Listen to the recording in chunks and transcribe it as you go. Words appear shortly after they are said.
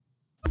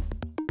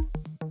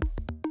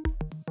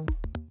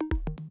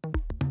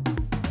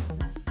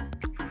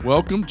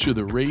Welcome to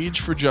the Rage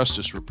for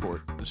Justice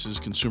Report. This is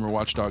Consumer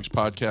Watchdog's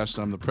podcast.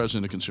 I'm the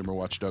president of Consumer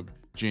Watchdog,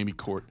 Jamie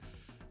Court.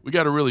 We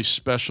got a really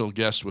special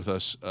guest with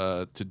us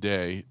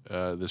today,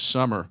 this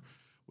summer,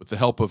 with the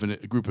help of a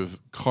group of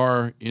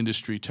car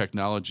industry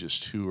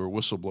technologists who are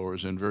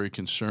whistleblowers and very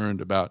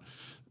concerned about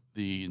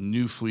the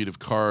new fleet of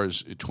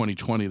cars in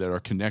 2020 that are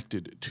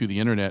connected to the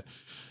internet.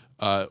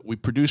 We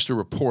produced a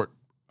report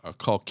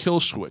called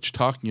Kill Switch,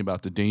 talking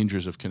about the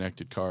dangers of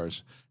connected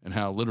cars and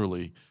how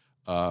literally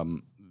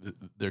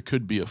there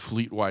could be a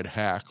fleet-wide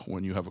hack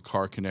when you have a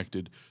car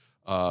connected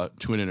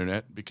to an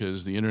internet,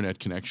 because the internet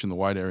connection, the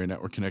wide area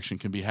network connection,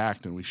 can be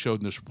hacked. And we showed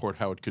in this report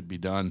how it could be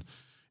done.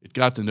 It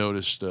got the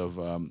notice of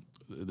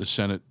the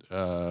Senate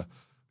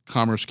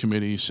Commerce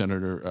Committee,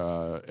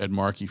 Senator Ed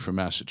Markey from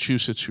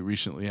Massachusetts, who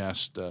recently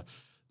asked the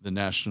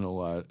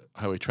National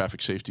Highway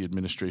Traffic Safety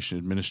Administration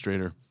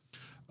administrator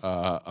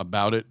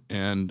about it.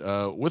 And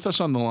with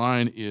us on the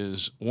line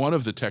is one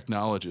of the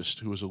technologists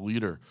who was a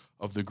leader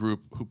of the group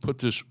who put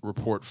this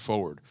report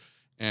forward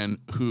and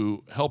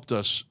who helped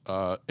us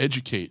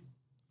educate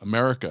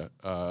America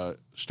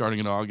starting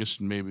in August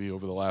and maybe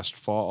over the last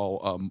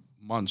fall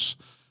months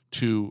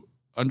to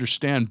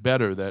understand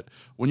better that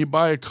when you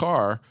buy a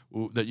car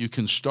that you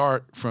can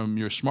start from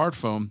your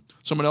smartphone,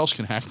 someone else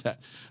can hack that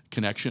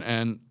connection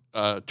and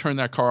turn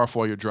that car off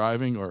while you're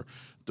driving, or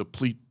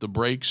deplete the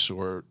brakes,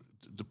 or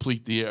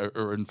deplete the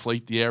or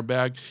inflate the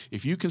airbag.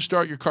 If you can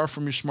start your car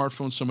from your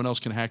smartphone, someone else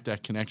can hack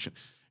that connection.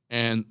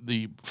 And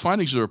the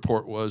findings of the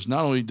report was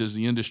not only does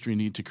the industry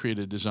need to create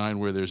a design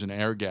where there's an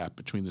air gap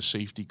between the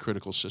safety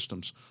critical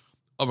systems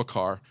of a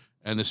car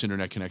and this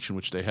internet connection,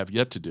 which they have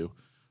yet to do,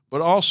 but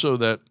also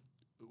that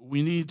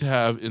we need to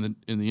have in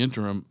the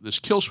interim this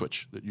kill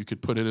switch that you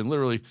could put in and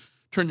literally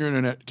turn your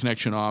internet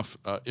connection off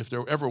if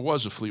there ever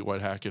was a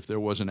fleet-wide hack, if there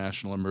was a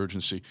national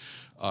emergency,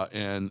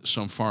 and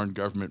some foreign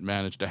government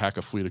managed to hack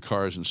a fleet of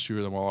cars and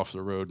steer them all off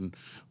the road, and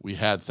we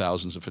had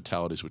thousands of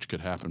fatalities, which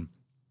could happen.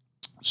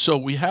 So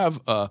we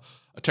have a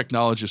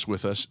technologist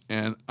with us,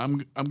 and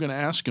I'm going to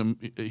ask him.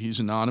 He's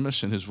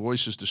anonymous, and his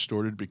voice is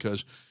distorted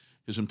because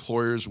his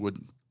employers would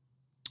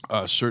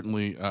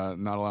certainly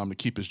not allow him to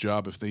keep his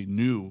job if they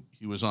knew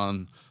he was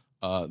on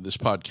this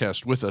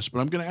podcast with us. But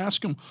I'm going to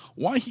ask him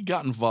why he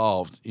got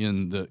involved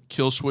in the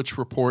Kill Switch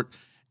report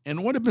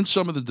and what have been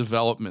some of the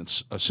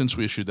developments since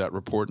we issued that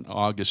report in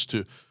August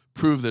to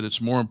prove that it's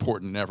more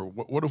important than ever.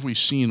 What have we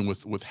seen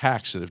with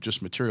hacks that have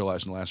just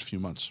materialized in the last few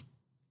months?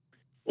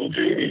 Well,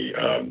 Jamie,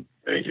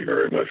 thank you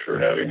very much for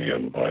having me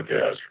on the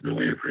podcast.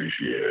 Really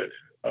appreciate it.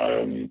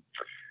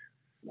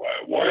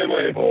 Why am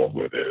I involved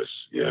with this?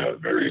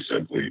 Very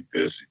simply,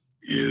 this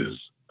is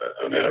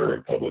a matter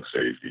of public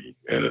safety,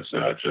 and it's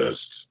not just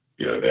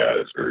that;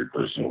 it's very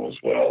personal as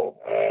well.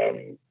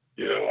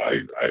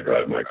 I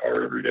drive my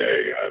car every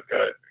day. I've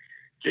got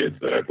kids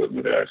that I put in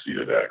the backseat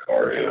of that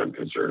car, and I'm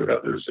concerned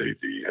about their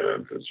safety, and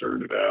I'm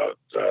concerned about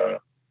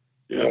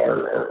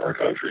our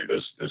country.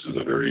 This is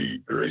a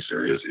very, very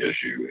serious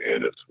issue,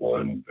 and it's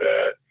one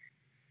that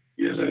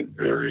isn't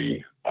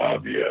very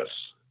obvious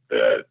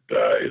that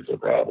it's a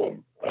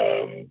problem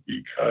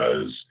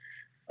because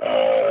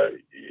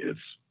it's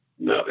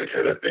not the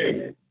kind of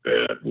thing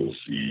that we'll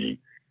see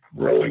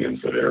growing in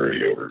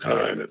severity over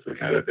time. It's the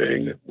kind of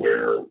thing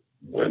where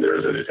when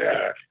there's an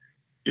attack,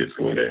 it's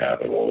going to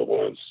happen all at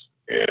once,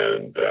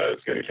 and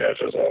it's going to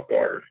catch us off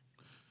guard.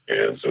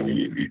 And so we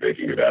need to be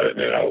thinking about it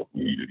now.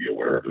 We need to be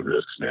aware of the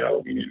risks now.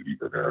 We need to be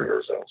preparing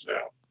ourselves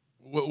now.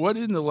 What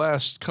in the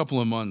last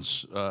couple of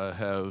months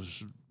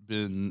has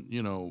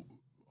been,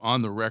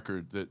 on the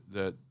record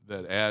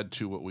that add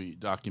to what we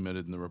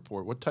documented in the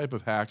report? What type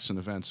of hacks and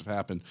events have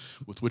happened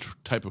with which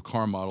type of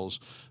car models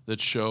that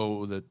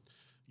show that,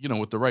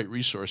 with the right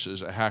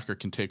resources, a hacker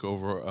can take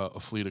over a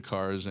fleet of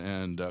cars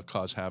and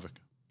cause havoc?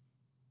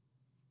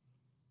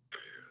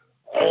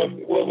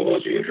 Well, the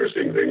most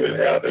interesting thing that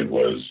happened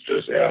was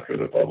just after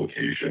the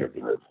publication of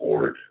the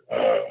report,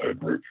 a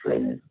group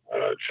from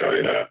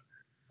China,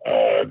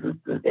 a group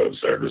of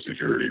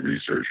cybersecurity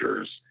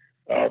researchers,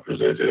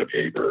 presented a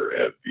paper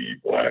at the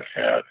Black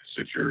Hat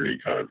Security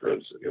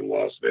Conference in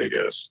Las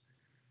Vegas,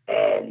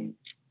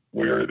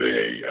 where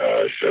they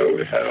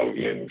showed how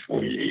in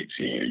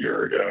 2018, a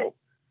year ago,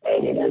 a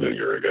little more than a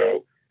year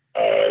ago,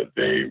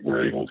 they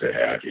were able to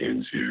hack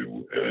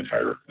into an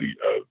entire fleet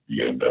of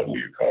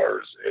BMW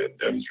cars and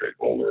demonstrate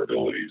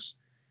vulnerabilities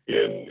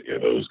in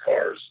those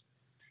cars.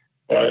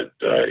 But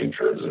in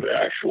terms of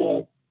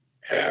actual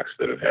hacks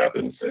that have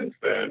happened since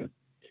then,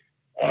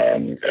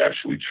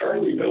 actually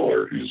Charlie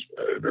Miller, who's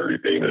very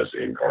famous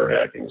in car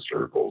hacking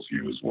circles,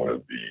 he was one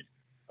of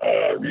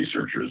the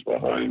researchers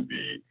behind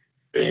the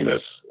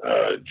famous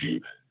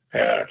Jeep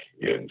hack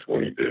in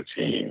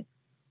 2015.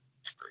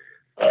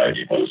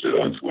 He posted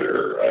on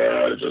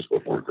Twitter just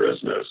before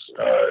Christmas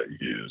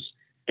his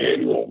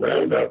annual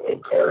roundup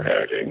of car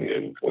hacking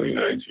in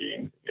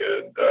 2019,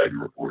 and he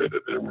reported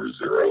that there were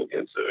 0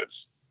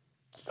 incidents,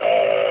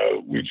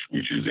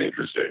 which is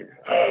interesting.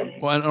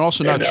 Well, and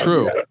also not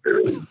true.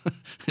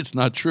 It's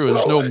not true.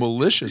 There's no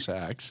malicious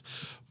hacks,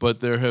 but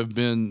there have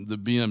been the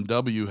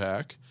BMW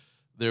hack.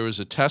 there is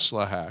a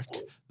Tesla hack.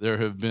 There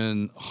have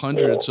been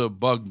hundreds of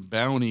bug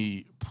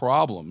bounty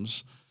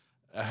problems.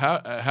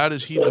 How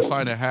does he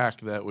define a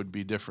hack that would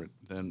be different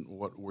than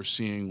what we're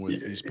seeing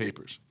with these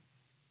papers?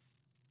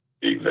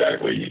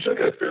 Exactly. He took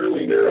a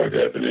fairly narrow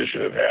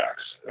definition of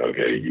hacks.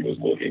 Okay. He was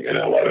looking, and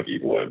a lot of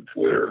people on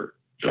Twitter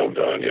jumped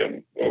on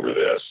him over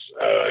this.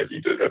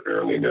 He took a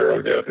fairly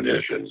narrow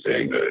definition,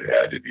 saying that it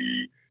had to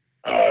be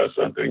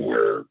something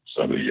where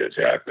somebody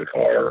attacked the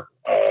car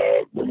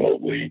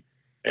remotely,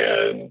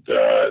 and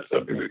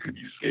something that could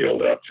be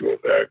scaled up to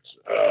affect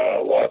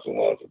lots and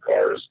lots of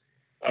cars.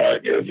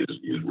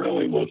 He's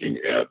really looking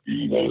at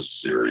the most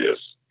serious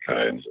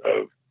kinds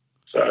of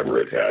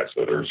cyber attacks,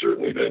 but there have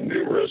certainly been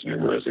numerous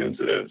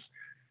incidents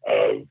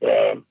of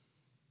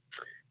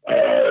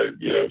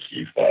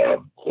key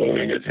fob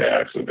cloning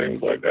attacks and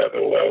things like that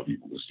allow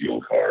people to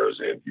steal cars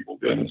and people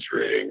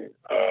demonstrating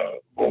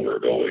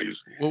vulnerabilities.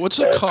 Well, what's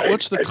the cost?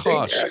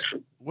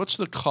 What's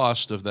the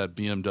cost of that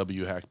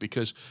BMW hack?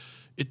 Because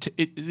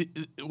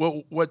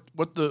what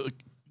the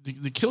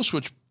kill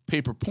switch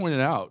paper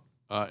pointed out,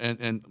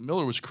 and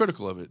Miller was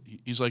critical of it.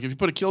 He's like, if you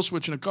put a kill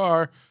switch in a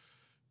car,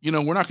 we're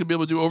not going to be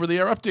able to do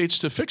over-the-air updates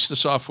to fix the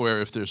software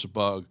if there's a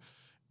bug.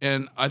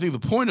 And I think the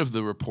point of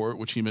the report,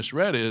 which he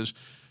misread, is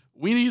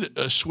we need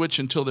a switch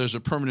until there's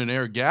a permanent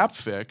air gap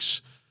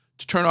fix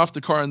to turn off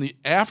the car in the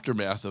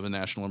aftermath of a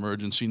national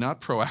emergency, not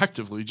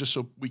proactively, just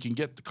so we can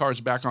get the cars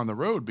back on the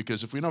road.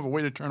 Because if we don't have a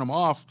way to turn them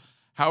off,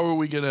 how are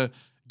we going to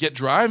get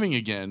driving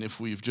again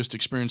if we've just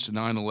experienced a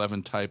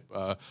 9/11 type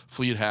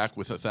fleet hack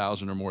with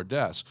 1,000 or more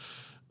deaths?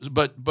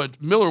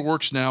 But Miller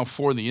works now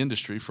for the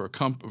industry, for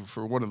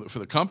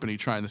the company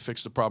trying to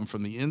fix the problem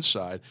from the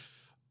inside.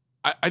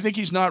 I think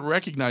he's not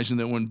recognizing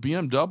that when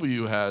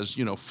BMW has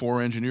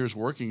 4 engineers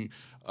working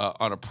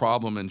on a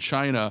problem in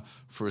China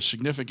for a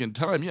significant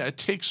time, it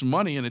takes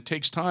money and it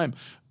takes time,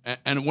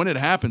 and when it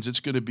happens, it's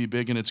going to be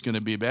big and it's going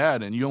to be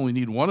bad, and you only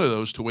need one of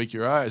those to wake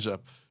your eyes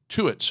up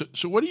to it.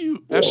 So what do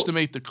you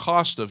estimate the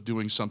cost of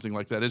doing something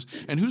like that is,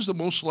 and who's the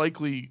most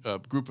likely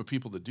group of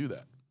people to do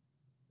that?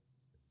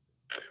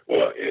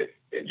 Well,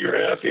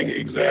 you're asking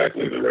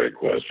exactly the right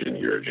question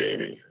here,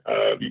 Jamie,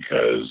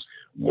 because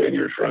when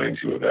you're trying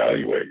to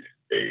evaluate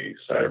a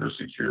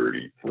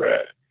cybersecurity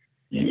threat,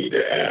 you need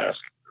to ask,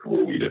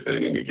 who are we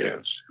defending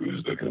against?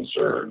 Who's the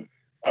concern?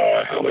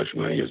 How much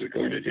money is it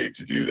going to take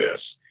to do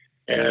this?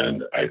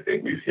 And I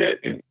think we've hit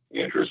an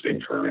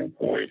interesting turning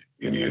point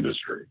in the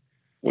industry.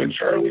 When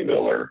Charlie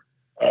Miller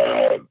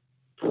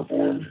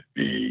performed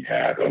the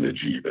hack on the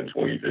Jeep in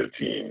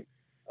 2015,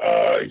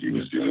 he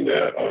was doing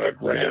that on a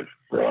grant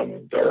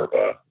from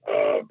DARPA,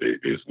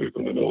 basically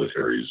from the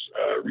military's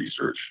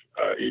research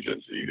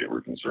agency. They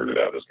were concerned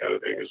about this kind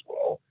of thing as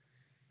well.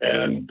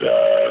 And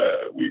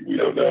we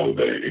don't know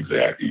the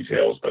exact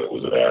details, but it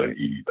was about an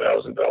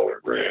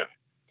 $80,000 grant.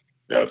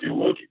 Now, if you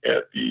look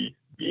at the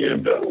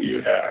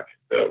BMW hack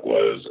that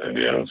was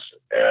announced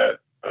at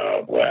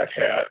Black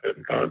Hat at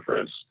the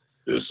conference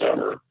this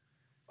summer,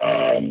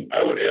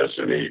 I would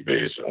estimate,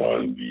 based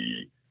on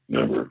the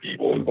number of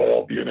people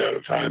involved, the amount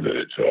of time that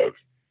it took,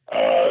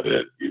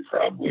 that it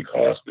probably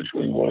cost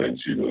between $1 and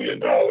 $2 million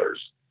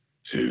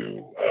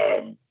to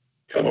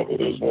come up with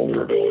those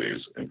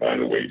vulnerabilities and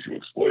find a way to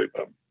exploit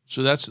them.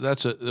 So that's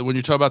when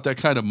you talk about that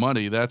kind of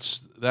money,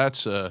 that's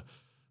a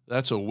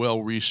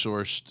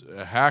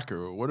well-resourced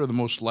hacker. What are the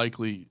most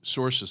likely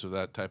sources of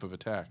that type of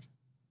attack?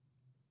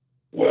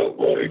 Well,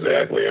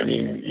 exactly. I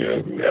mean,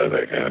 who has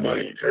that kind of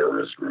money?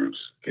 Terrorist groups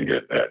can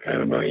get that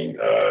kind of money.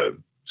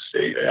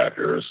 State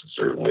actors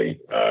certainly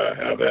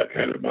have that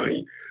kind of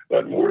money.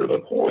 But more to the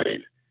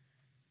point,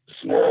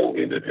 small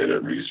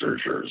independent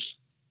researchers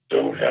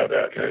don't have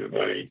that kind of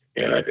money.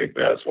 And I think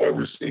that's why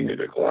we're seeing a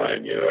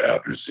decline.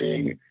 After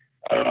seeing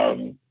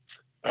a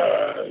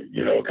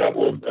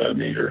couple of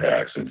major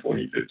hacks in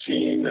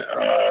 2015,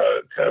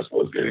 Tesla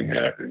was getting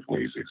hacked in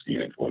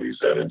 2016 and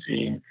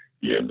 2017,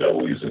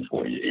 BMWs in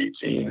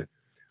 2018.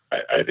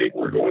 I think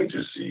we're going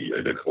to see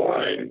a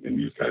decline in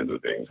these kinds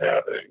of things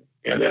happening.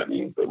 And that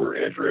means that we're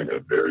entering a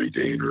very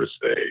dangerous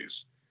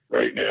phase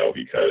right now,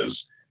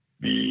 because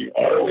the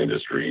auto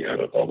industry and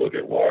the public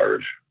at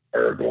large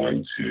are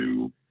going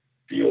to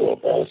feel a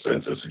false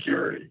sense of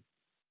security.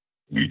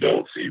 We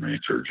don't see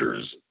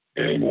researchers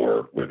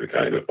anymore with the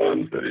kind of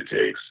funds that it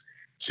takes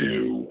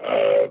to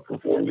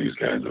perform these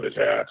kinds of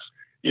attacks.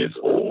 It's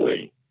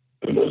only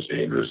the most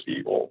dangerous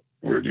people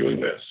who are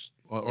doing this.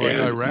 Or like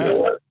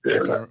Iran.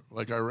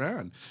 Like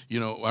Iran.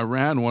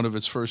 Iran, one of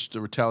its first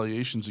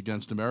retaliations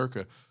against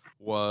America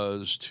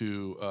was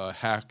to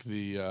hack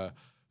the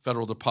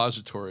Federal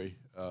Depository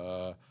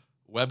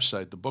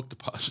website, the book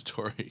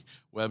depository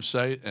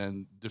website,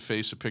 and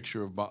deface a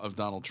picture of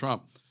Donald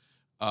Trump.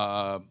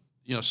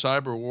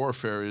 Cyber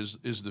warfare is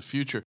the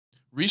future.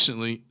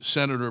 Recently,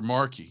 Senator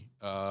Markey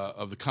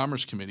of the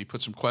Commerce Committee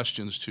put some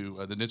questions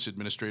to the NHTSA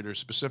administrator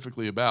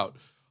specifically about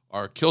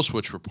our kill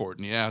switch report,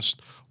 and he asked,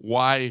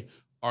 why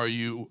are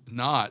you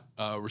not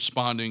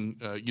responding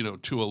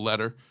to a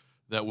letter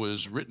that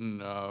was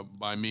written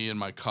by me and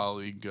my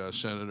colleague,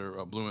 Senator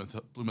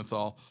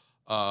Blumenthal,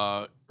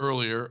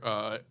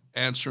 earlier,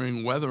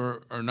 answering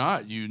whether or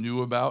not you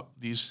knew about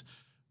these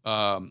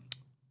um,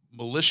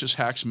 malicious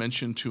hacks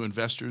mentioned to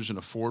investors in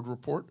a Ford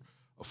report.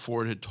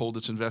 Ford had told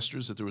its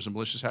investors that there was a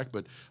malicious hack,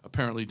 but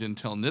apparently didn't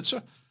tell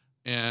NHTSA.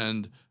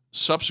 And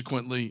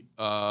subsequently,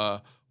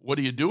 what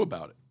do you do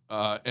about it?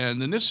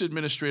 And the NHTSA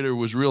administrator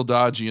was real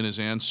dodgy in his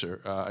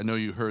answer. I know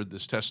you heard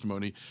this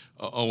testimony,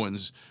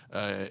 Owens,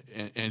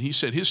 and he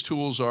said his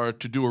tools are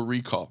to do a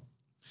recall,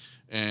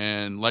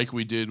 and like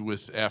we did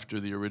with after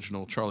the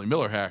original Charlie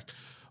Miller hack.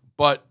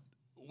 But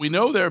we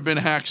know there have been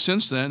hacks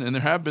since then, and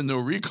there have been no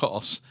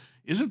recalls.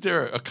 Isn't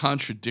there a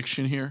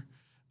contradiction here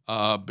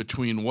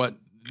between what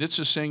NHTSA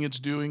is saying it's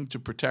doing to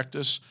protect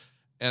us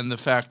and the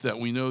fact that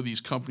we know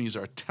these companies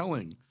are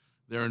telling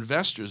their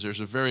investors there's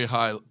a very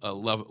high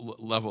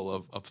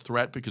level of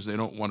threat because they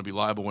don't want to be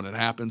liable when it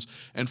happens?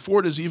 And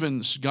Ford has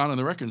even gone on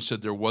the record and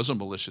said there was a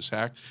malicious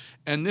hack.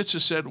 And NHTSA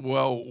said,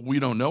 well, we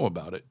don't know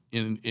about it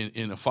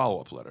in a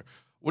follow-up letter.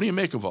 What do you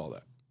make of all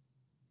that?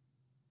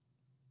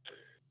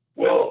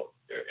 Well,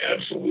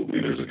 absolutely,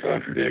 there's a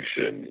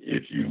contradiction.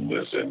 If you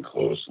listen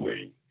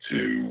closely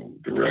to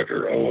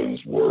Director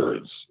Owens'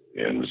 words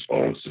in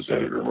response to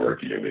Senator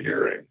Markey in the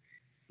hearing,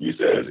 he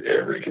says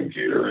every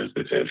computer is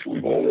potentially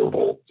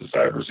vulnerable to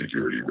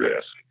cybersecurity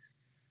risk.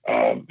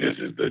 This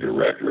is the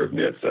director of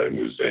NHTSA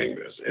who's saying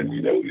this, and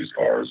we know these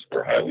cars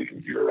are highly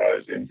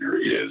computerized, and here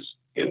he is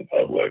in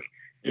public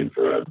in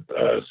front of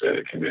a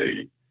Senate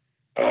committee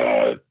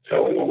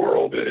telling the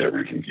world that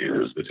every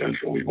computer is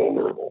potentially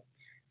vulnerable.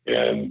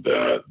 And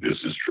this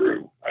is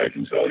true. I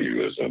can tell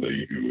you, as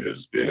somebody who has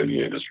been in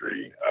the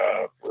industry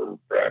for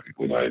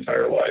practically my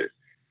entire life,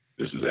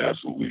 this is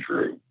absolutely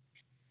true.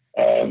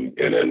 And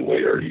then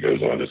later he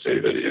goes on to say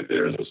that if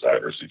there's a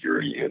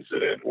cybersecurity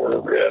incident or a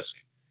risk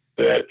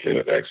that can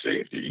affect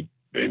safety,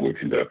 they would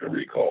conduct a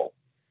recall.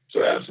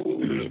 So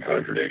absolutely there's a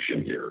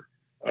contradiction here.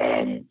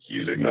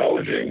 He's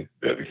acknowledging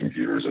that the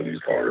computers in these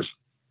cars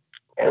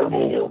are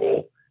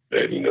vulnerable,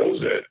 that he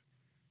knows it.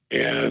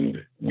 And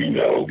we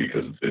know,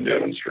 because it's been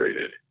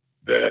demonstrated,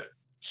 that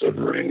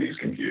subverting these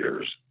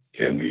computers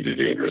can lead to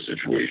dangerous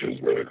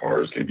situations where the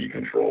cars can be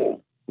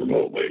controlled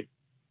remotely.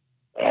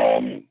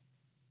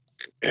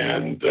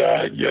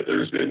 Yet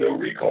there's been no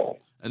recall.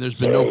 And there's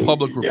been no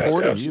public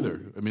reporting either.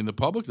 I mean, the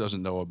public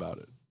doesn't know about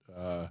it.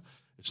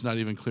 It's not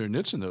even clear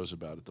NHTSA knows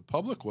about it. The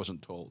public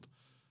wasn't told,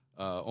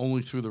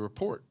 only through the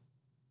report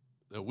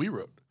that we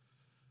wrote.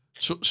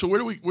 So where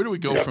do we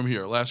go from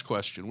here? Last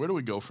question. Where do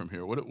we go from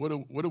here? What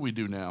do we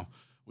do now?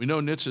 We know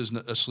NHTSA is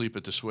asleep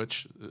at the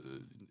switch,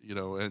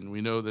 and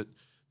we know that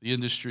the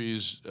industry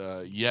is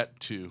yet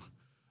to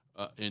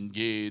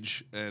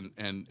engage and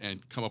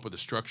come up with a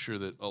structure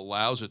that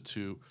allows it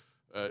to,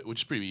 which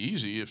is pretty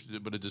easy,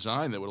 but a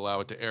design that would allow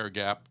it to air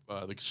gap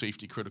the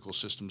safety critical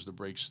systems, the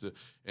brakes, the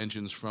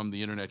engines from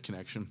the internet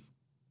connection,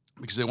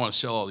 because they want to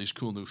sell all these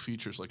cool new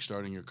features like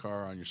starting your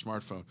car on your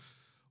smartphone.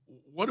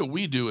 What do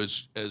we do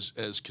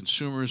as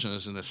consumers and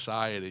as a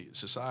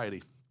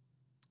society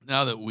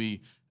now that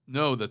we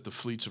know that the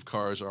fleets of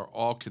cars are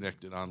all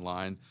connected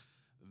online?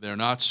 They're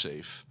not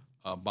safe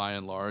by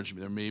and large.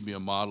 There may be a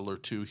model or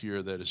two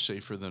here that is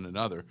safer than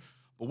another.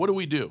 But what do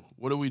we do?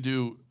 What do we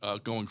do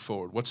going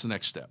forward? What's the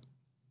next step?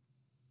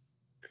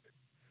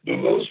 The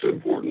most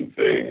important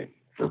thing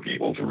for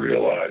people to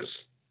realize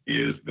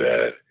is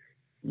that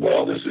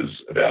while this is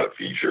about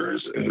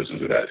features and this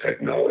is about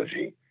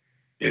technology,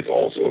 it's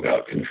also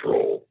about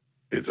control.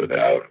 It's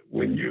about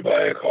when you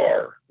buy a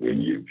car,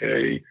 when you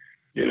pay,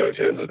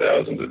 tens of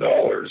thousands of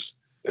dollars,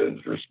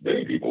 and for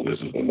many people, this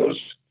is the most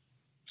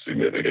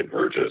significant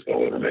purchase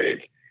they'll ever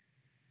make.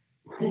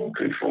 Who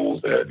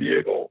controls that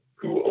vehicle?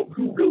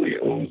 Who really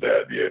owns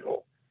that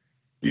vehicle?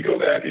 You go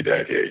back a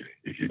decade.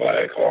 If you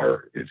buy a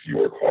car, it's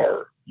your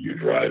car. You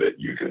drive it.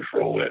 You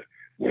control it.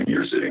 When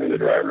you're sitting in the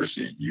driver's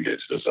seat, you get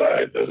to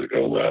decide, does it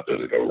go left?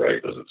 Does it go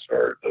right? Does it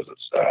start? Does it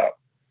stop?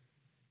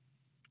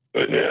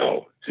 But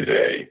now,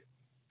 today,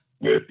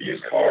 with these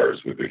cars,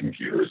 with the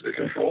computers that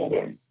control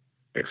them,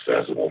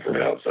 accessible from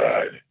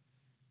outside,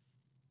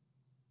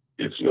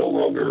 it's no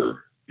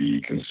longer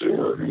the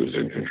consumer who is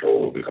in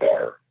control of the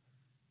car.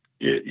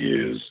 It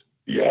is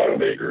the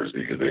automakers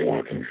because they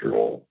want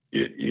control.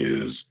 It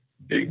is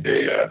big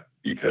data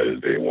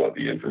because they want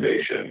the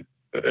information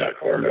that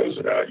car knows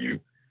about you.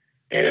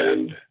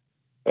 And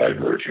by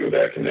virtue of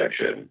that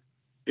connection,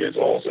 it's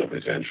also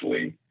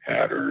potentially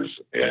hackers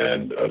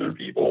and other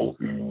people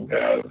who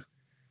have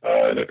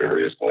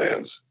nefarious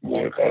plans who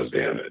want to cause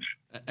damage.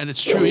 And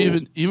it's true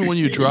even when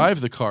you drive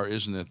the car,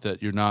 isn't it,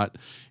 that you're not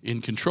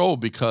in control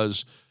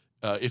because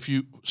if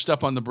you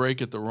step on the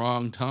brake at the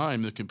wrong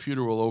time, the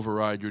computer will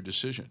override your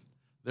decision.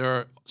 There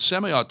are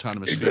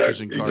semi-autonomous features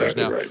in cars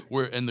now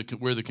where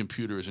the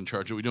computer is in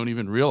charge that we don't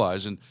even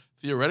realize. And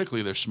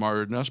theoretically, they're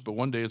smarter than us, but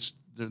one day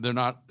they're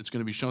not. It's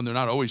going to be shown they're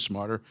not always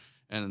smarter,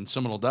 and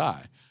someone will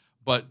die.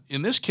 But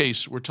in this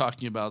case, we're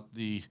talking about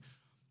the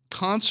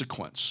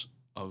consequence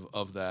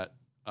of that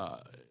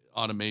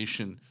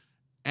automation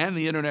and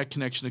the internet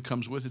connection that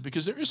comes with it,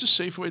 because there is a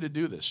safe way to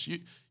do this.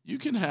 you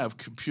can have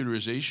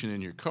computerization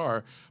in your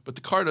car, but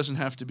the car doesn't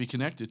have to be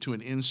connected to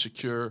an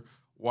insecure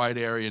wide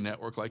area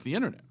network like the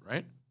internet,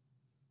 right?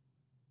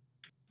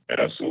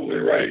 Absolutely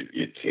right.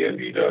 It can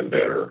be done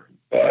better,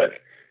 but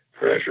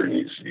pressure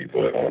needs to be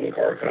put on the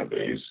car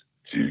companies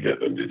to get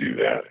them to do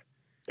that.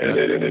 And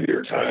then in the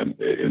near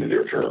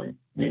term,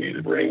 we need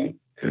to bring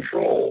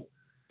control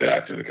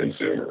back to the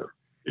consumer.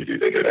 If you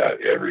think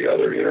about every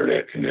other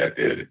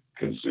internet-connected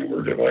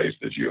consumer device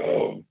that you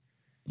own,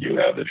 you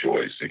have the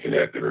choice to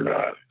connect it or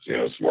not.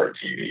 Smart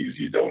TVs,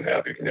 you don't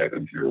have to connect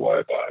them to your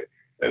Wi-Fi,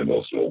 and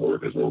they'll still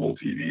work as normal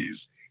TVs.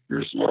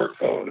 Your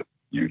smartphone,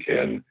 you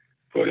can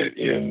put it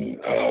in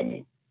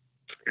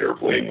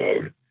airplane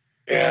mode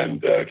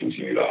and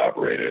continue to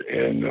operate it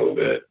and know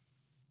that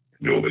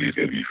nobody's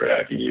going to be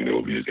tracking you.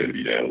 Nobody's going to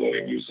be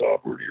downloading new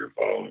software to your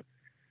phone.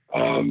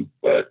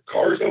 But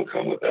cars don't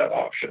come with that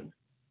option.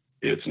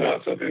 It's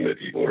not something that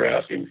people are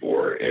asking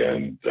for,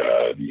 and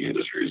the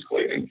industry is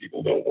claiming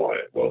people don't want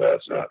it. Well,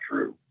 that's not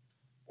true.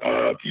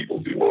 People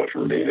do want to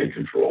remain in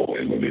control,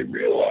 and when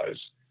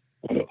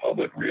the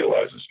public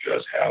realizes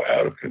just how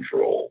out of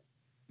control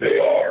they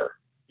are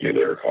in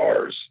their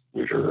cars,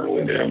 which are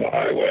hurtling down the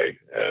highway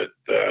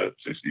at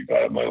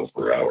 65 miles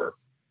per hour,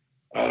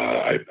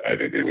 I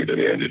think they would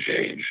demand a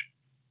change,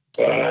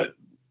 but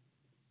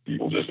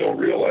people just don't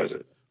realize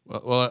it.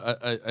 Well,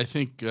 I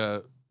think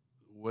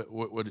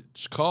what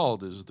it's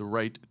called is the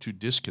right to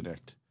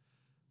disconnect.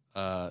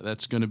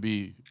 That's going to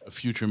be a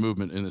future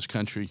movement in this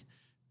country,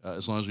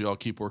 as long as we all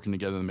keep working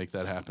together to make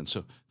that happen.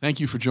 So thank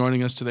you for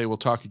joining us today. We'll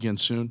talk again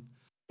soon.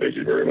 Thank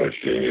you very much,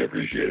 Jamie. I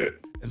appreciate it.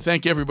 And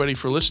thank everybody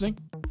for listening.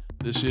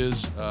 This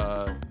is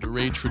the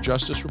Rage for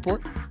Justice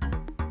Report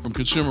from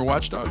Consumer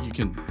Watchdog. You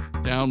can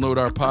download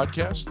our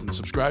podcast and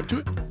subscribe to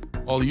it.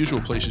 All the usual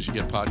places you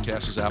get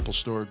podcasts is Apple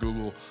Store,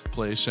 Google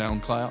Play,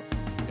 SoundCloud.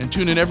 And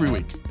tune in every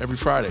week, every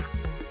Friday,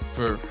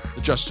 for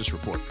the Justice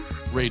Report,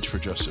 Rage for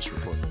Justice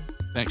Report.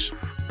 Thanks.